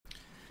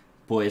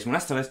Pues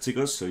buenas tardes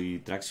chicos, soy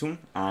Traxxum.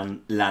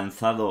 Han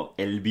lanzado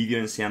el vídeo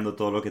enseñando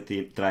todo lo que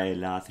trae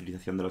la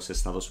civilización de los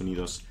Estados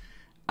Unidos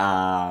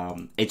a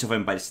Age of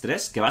Empires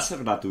 3, que va a ser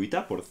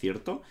gratuita, por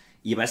cierto,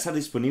 y va a estar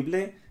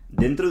disponible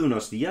dentro de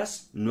unos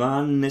días. No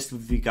han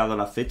especificado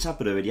la fecha,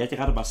 pero debería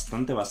llegar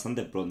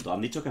bastante pronto.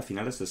 Han dicho que a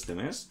finales de este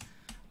mes,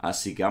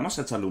 así que vamos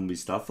a echarle un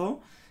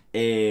vistazo.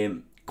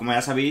 Como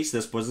ya sabéis,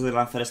 después de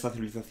lanzar esta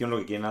civilización, lo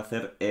que quieren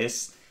hacer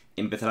es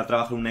empezar a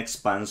trabajar una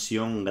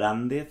expansión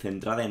grande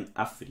centrada en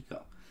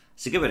África.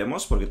 Así que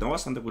veremos, porque tengo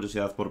bastante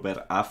curiosidad por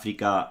ver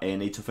África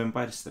en Age of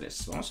Empires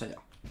 3. Vamos allá.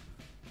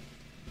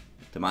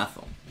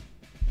 Temazo.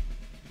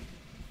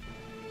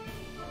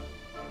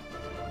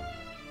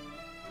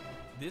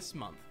 This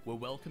month, we're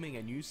welcoming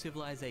a new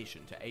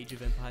civilization to Age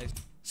of Empires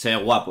Se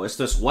ve guapo.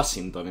 Esto es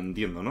Washington,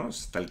 entiendo, ¿no?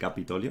 Está el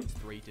Capitolio.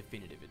 3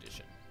 Definitive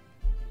Edition.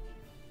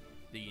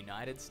 The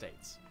United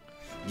States.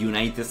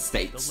 United The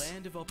States.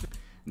 land of opportunity.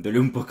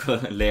 Duele un poco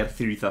leer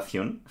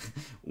civilización.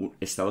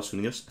 Estados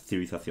Unidos,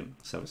 civilización,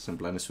 ¿sabes? En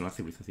plan, es una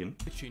civilización.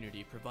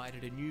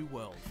 Provided a new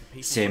world for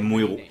people Se ve from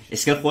muy... many nations.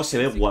 Es que el juego se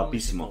ve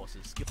guapísimo.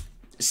 Forces, skill-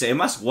 Se ve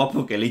más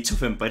guapo que el Age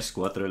of Empires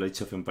 4 y el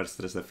Age of Empires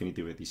 3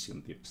 Definitive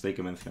Edition, tío. Esto hay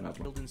que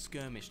mencionarlo. Skilled in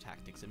skirmish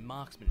tactics and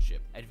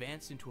marksmanship,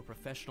 advanced into a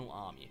professional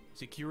army,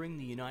 securing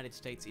the United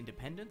States'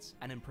 independence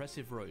and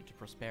impressive road to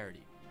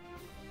prosperity.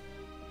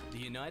 The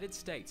United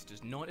States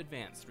does not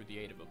advance through the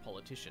aid of a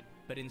politician,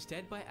 but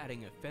instead by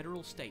adding a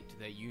federal state to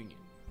their union.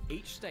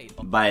 Each state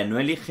Vale, no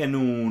eligen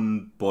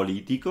un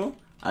político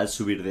al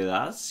subir de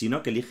edad,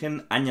 sino que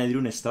eligen añadir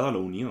un estado a la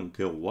unión.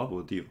 Qué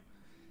guapo, tío.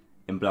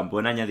 En plan,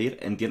 pueden añadir...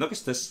 Entiendo que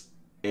este es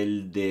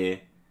el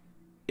de...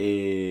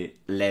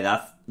 la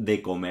edad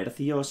de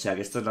comercio, o sea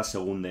que esta es la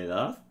segunda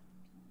edad.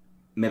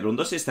 Me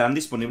pregunto si estarán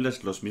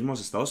disponibles los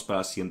mismos estados para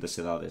las siguientes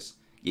edades.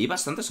 Y hay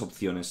bastantes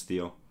opciones,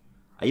 tío.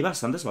 Hay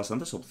bastantes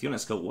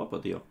opciones, qué guapo,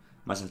 tío.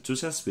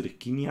 Massachusetts,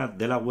 Virginia,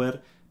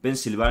 Delaware,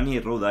 Pennsylvania y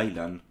Rhode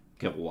Island.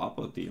 Qué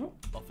guapo, tío.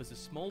 offers a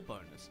small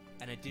bonus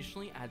and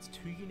additionally adds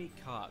 2 unique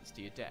cards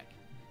to your deck.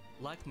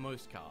 Like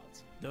most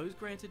cards, those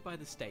granted by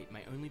the state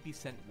may only be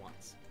sent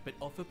once, but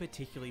offer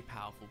particularly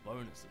powerful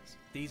bonuses.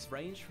 These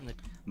range from the...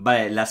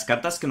 Vale, las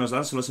cartas que nos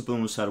dan solo se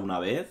pueden usar una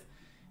vez,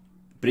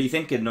 pero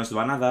dicen que nos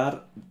van a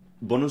dar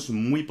bonus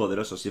muy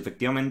poderosos. Y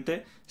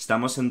efectivamente,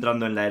 estamos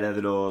entrando en la era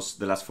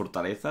de las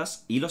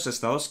fortalezas y los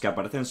estados que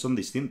aparecen son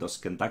distintos.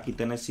 Kentucky,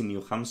 Tennessee,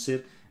 New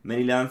Hampshire,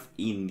 Maryland,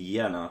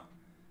 Indiana.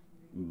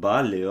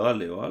 Vale.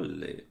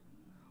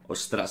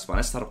 Ostras, van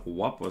a estar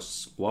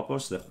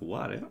guapos de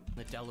jugar, ¿eh?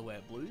 The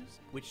Delaware Blues,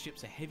 which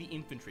ships a heavy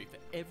infantry for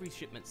every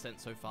shipment sent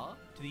so far,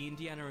 to the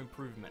Indiana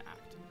Improvement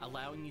Act,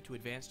 allowing you to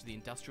advance to the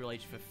Industrial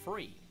Age for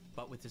free,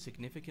 but with a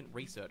significant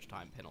research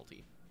time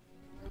penalty.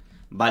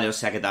 Vale, o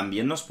sea que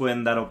también nos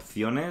pueden dar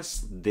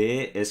opciones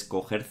de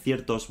escoger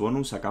ciertos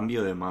bonus a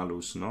cambio de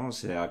malus, ¿no? O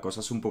sea,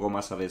 cosas un poco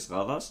más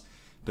arriesgadas.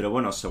 Pero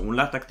bueno, según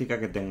la táctica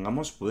que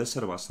tengamos, puede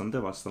ser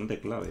bastante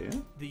clave,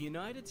 ¿eh? The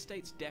United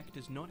States deck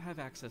does not have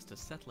access to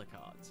settler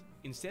cards,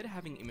 instead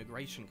having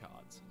immigration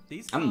cards.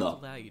 These cards Anda.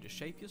 allow you to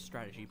shape your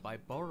strategy by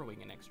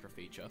borrowing an extra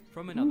feature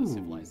from another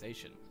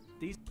civilization.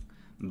 These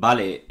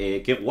Vale,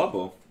 qué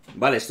guapo.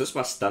 Vale, esto es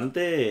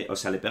bastante... O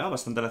sea, le pega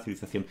bastante a la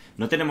civilización.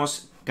 No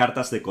tenemos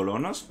cartas de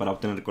colonos para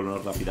obtener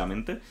colonos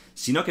rápidamente,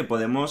 sino que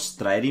podemos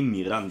traer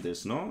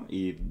inmigrantes, ¿no?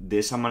 Y de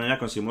esa manera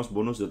conseguimos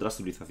bonus de otras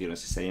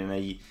civilizaciones. Estarían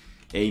ahí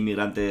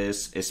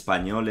inmigrantes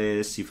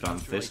españoles y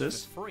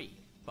franceses. for free,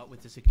 but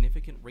with a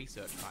significant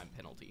research time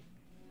penalty.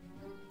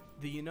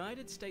 The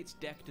United States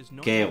deck does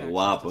not Qué have access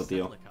guapo, to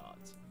tío. settler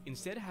cards,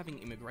 instead having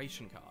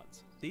immigration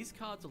cards. These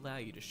cards allow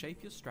you to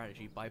shape your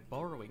strategy by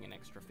borrowing an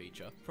extra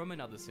feature from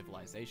another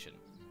civilization.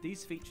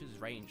 These features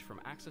range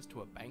from access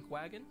to a bank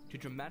wagon to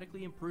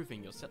dramatically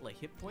improving your settler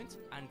hit points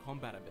and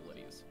combat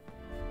abilities.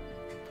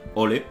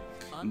 Ole.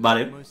 Unlike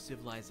Vale. most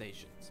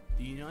civilizations,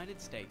 the United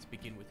States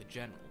begin with a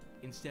general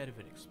instead of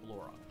an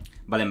explorer.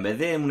 Vale, en vez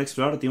de un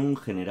explorador tiene un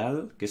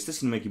general, que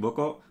si no me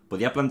equivoco,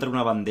 podía plantar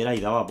una bandera y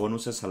daba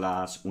bonuses a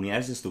las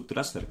unidades de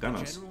estructuras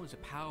cercanas. General is a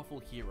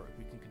powerful hero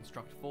who can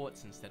construct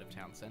forts instead of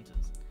town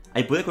centers.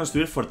 Ahí puede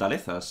construir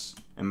fortalezas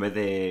en vez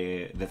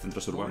de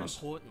centros More urbanos.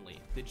 importantly,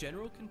 the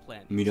general can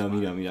plant Mira, his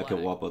mira, flag, mira, qué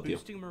guapo, tío.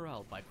 boosting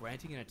morale by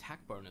granting an attack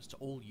bonus to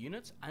all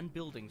units and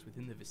buildings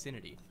within the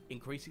vicinity,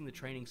 increasing the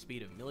training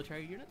speed of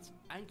military units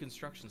and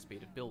construction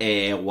speed of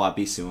buildings.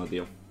 Guapísimo,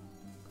 tío.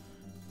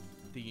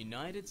 The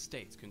United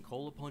States can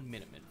call upon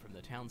Minutemen from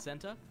the town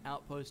center,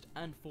 outpost,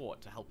 and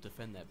fort to help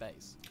defend their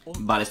base. Or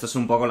Vale, esto es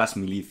un poco las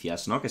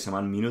milicias, ¿no? Que se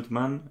llaman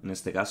Minuteman en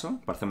este caso.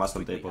 Parecen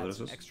bastante quickly add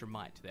some poderosos. extra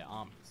might to their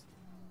armies.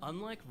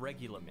 Unlike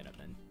regular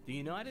Minutemen, the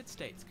United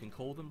States can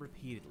call them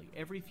repeatedly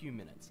every few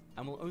minutes,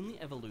 and will only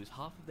ever lose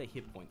half of their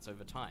hit points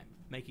over time,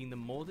 making them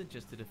more than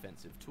just a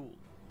defensive tool.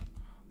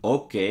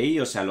 Ok,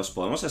 o sea, los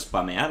podemos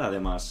spamear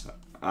además,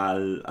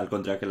 al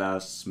contrario que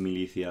las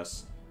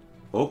milicias.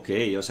 Ok,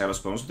 o sea, los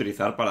podemos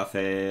utilizar para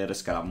hacer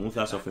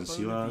escaramuzas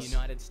ofensivas. The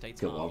United States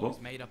Qué Army guapo.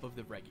 is made up of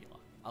the regular,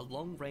 a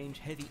long-range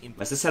heavy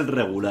infantry Este es el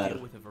regular.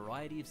 with a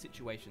variety of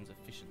situations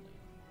efficiently.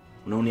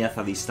 Una unidad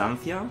a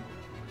distancia.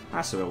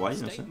 Ah, se ve guay,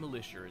 no sé. State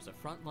militia is a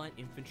frontline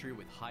infantry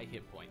with high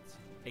hit points.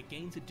 It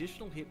gains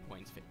additional hit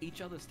points for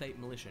each other state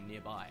militia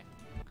nearby.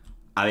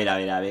 A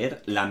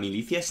ver. La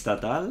milicia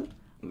estatal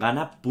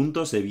gana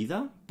puntos de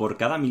vida por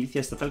cada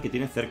milicia estatal que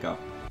tiene cerca.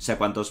 O sea,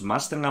 cuantos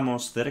más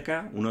tengamos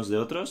cerca unos de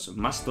otros,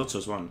 más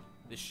tochos van.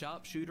 The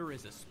sharpshooter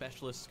is a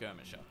specialist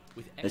skirmisher.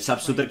 El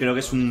sharpshooter creo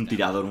que es un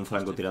tirador, un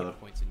francotirador.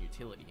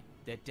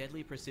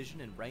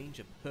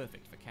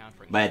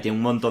 Vaya, tiene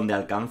un montón de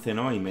alcance,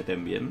 ¿no? Y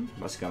meten bien,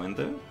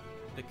 básicamente.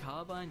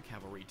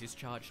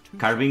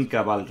 Carbine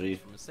Cavalry.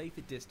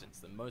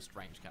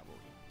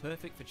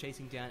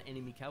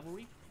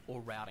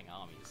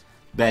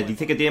 Vaya,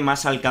 dice que tiene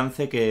más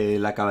alcance que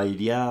la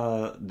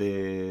caballería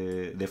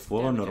de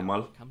fuego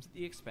normal.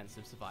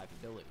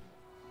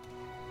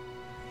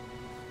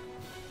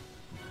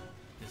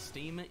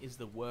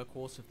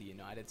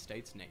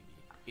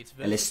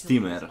 El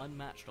steamer.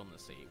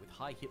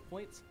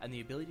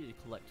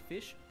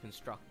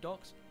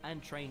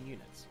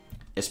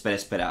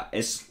 Espera.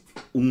 Es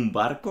un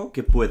barco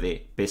que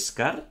puede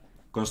pescar,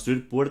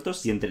 construir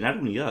puertos y entrenar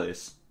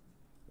unidades.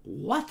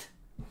 ¿What?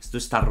 Esto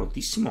está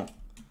rotísimo.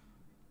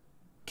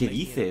 ¿Qué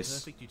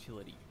dices?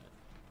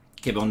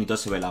 Qué bonito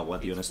se ve el agua,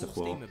 tío, en este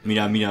juego.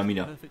 Mira.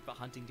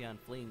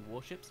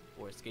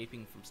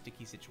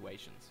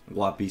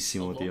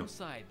 Guapísimo, tío.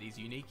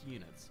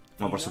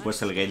 Bueno, por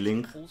supuesto el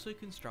Gatling.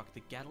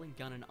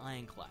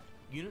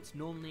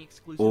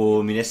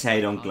 Mira ese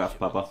Ironclad,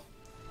 papá.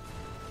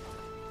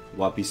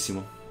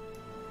 Guapísimo.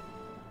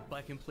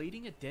 By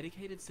completing a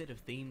dedicated set of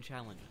themed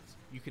challenges,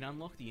 you can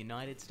unlock the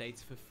United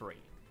States for free.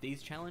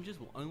 These challenges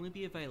will only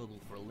be available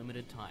for a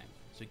limited time,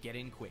 so get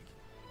in quick.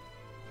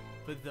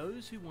 For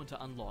those who want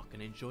to unlock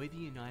and enjoy the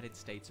United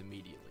States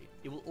immediately,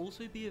 it will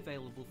also be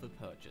available for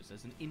purchase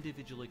as an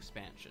individual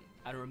expansion,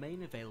 and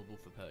remain available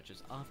for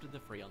purchase after the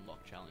free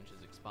unlock challenge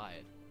has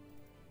expired.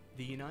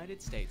 The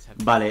United States have...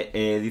 Vale,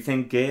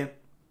 dicen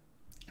que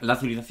la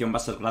civilización va a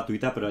ser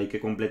gratuita, pero hay que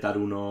completar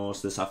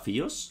unos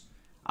desafíos.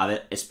 A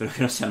ver, espero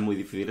que no sean muy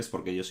difíciles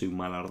porque yo soy un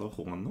malardo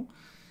jugando.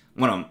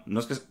 Bueno, no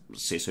es que...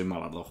 Sí, soy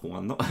malardo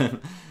jugando,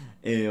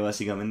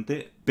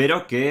 básicamente.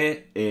 Pero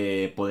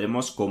que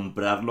podremos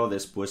comprarlo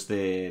después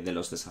de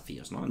los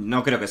desafíos, ¿no?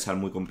 No creo que sean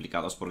muy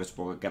complicados porque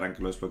supongo que querrán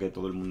que lo explique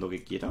todo el mundo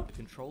que quiera.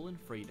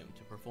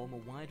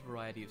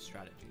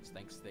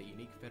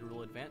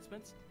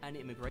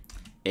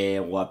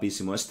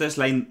 Guapísimo. Esta es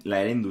la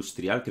era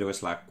industrial, creo que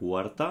es la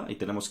cuarta. Y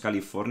tenemos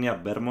California,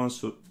 Vermont,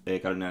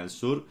 Carolina del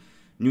Sur,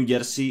 New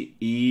Jersey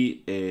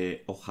y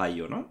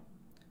Ohio, ¿no?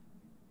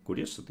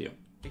 Curioso, tío.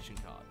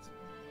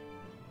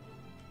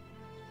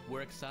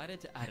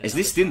 Es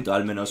distinto,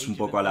 al menos un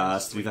poco a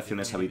las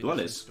civilizaciones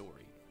habituales.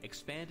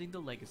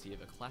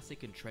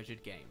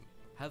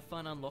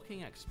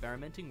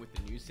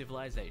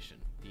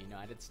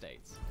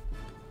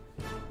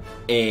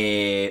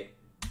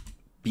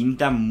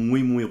 Pinta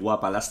muy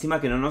guapa.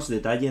 Lástima que no nos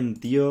detallen,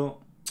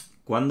 tío,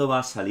 cuándo va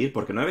a salir,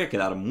 porque no debe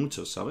quedar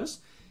mucho,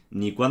 ¿sabes?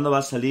 Ni cuándo va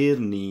a salir,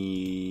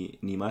 ni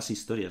más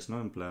historias,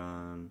 ¿no? En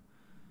plan...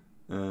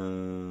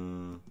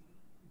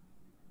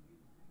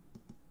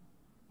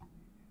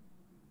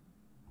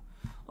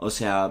 O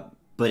sea,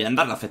 podrían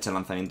dar la fecha de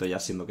lanzamiento ya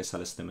siendo que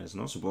sale este mes,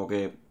 ¿no? Supongo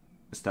que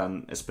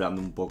están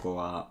esperando un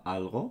poco a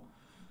algo.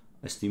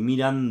 Estoy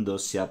mirando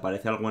si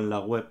aparece algo en la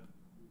web.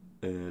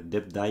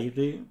 Dev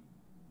Diary.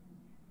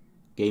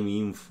 Game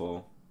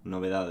Info.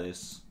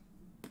 Novedades.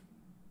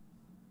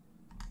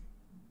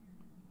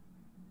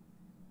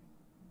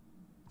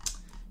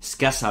 Es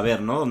que a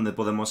saber, ¿no? ¿Dónde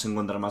podemos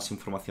encontrar más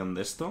información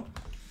de esto?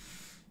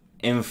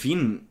 En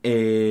fin,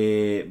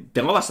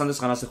 tengo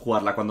bastantes ganas de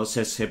jugarla. Cuando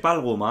se sepa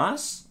algo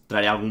más,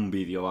 traeré algún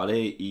vídeo,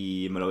 ¿vale?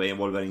 Y me lo voy a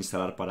volver a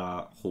instalar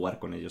para jugar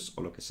con ellos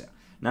o lo que sea.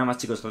 Nada más,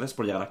 chicos, gracias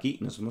por llegar aquí.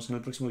 Nos vemos en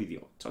el próximo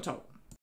vídeo. Chao, chao.